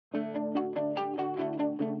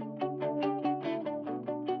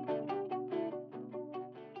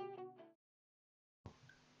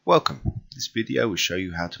Welcome. This video will show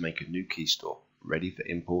you how to make a new key store ready for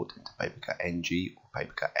import into PaperCut NG or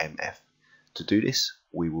PaperCut MF. To do this,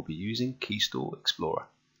 we will be using Key Store Explorer.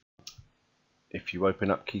 If you open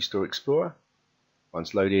up Key Store Explorer,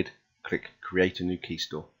 once loaded, click Create a new key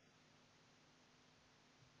store.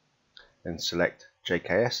 Then select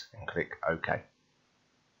JKS and click OK.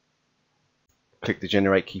 Click the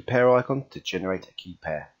Generate Key Pair icon to generate a key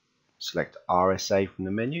pair. Select RSA from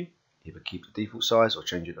the menu. Either keep the default size or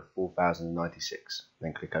change it to 4096,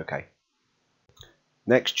 then click OK.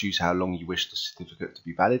 Next, choose how long you wish the certificate to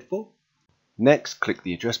be valid for. Next, click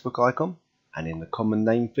the address book icon and in the common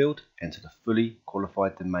name field, enter the fully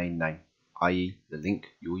qualified domain name, i.e. the link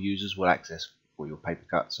your users will access for your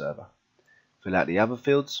PaperCut server. Fill out the other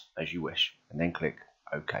fields as you wish and then click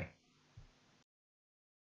OK.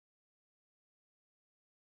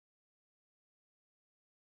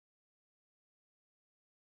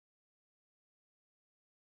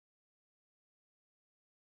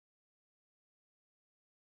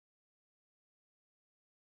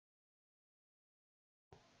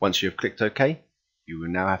 Once you have clicked OK, you will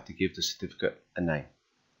now have to give the certificate a name.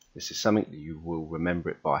 This is something that you will remember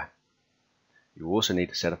it by. You will also need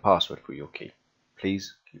to set a password for your key.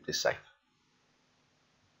 Please keep this safe.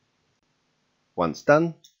 Once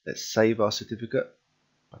done, let's save our certificate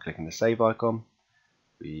by clicking the save icon.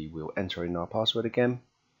 We will enter in our password again.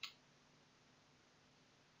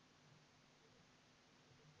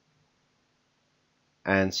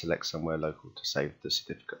 And select somewhere local to save the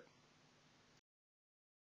certificate.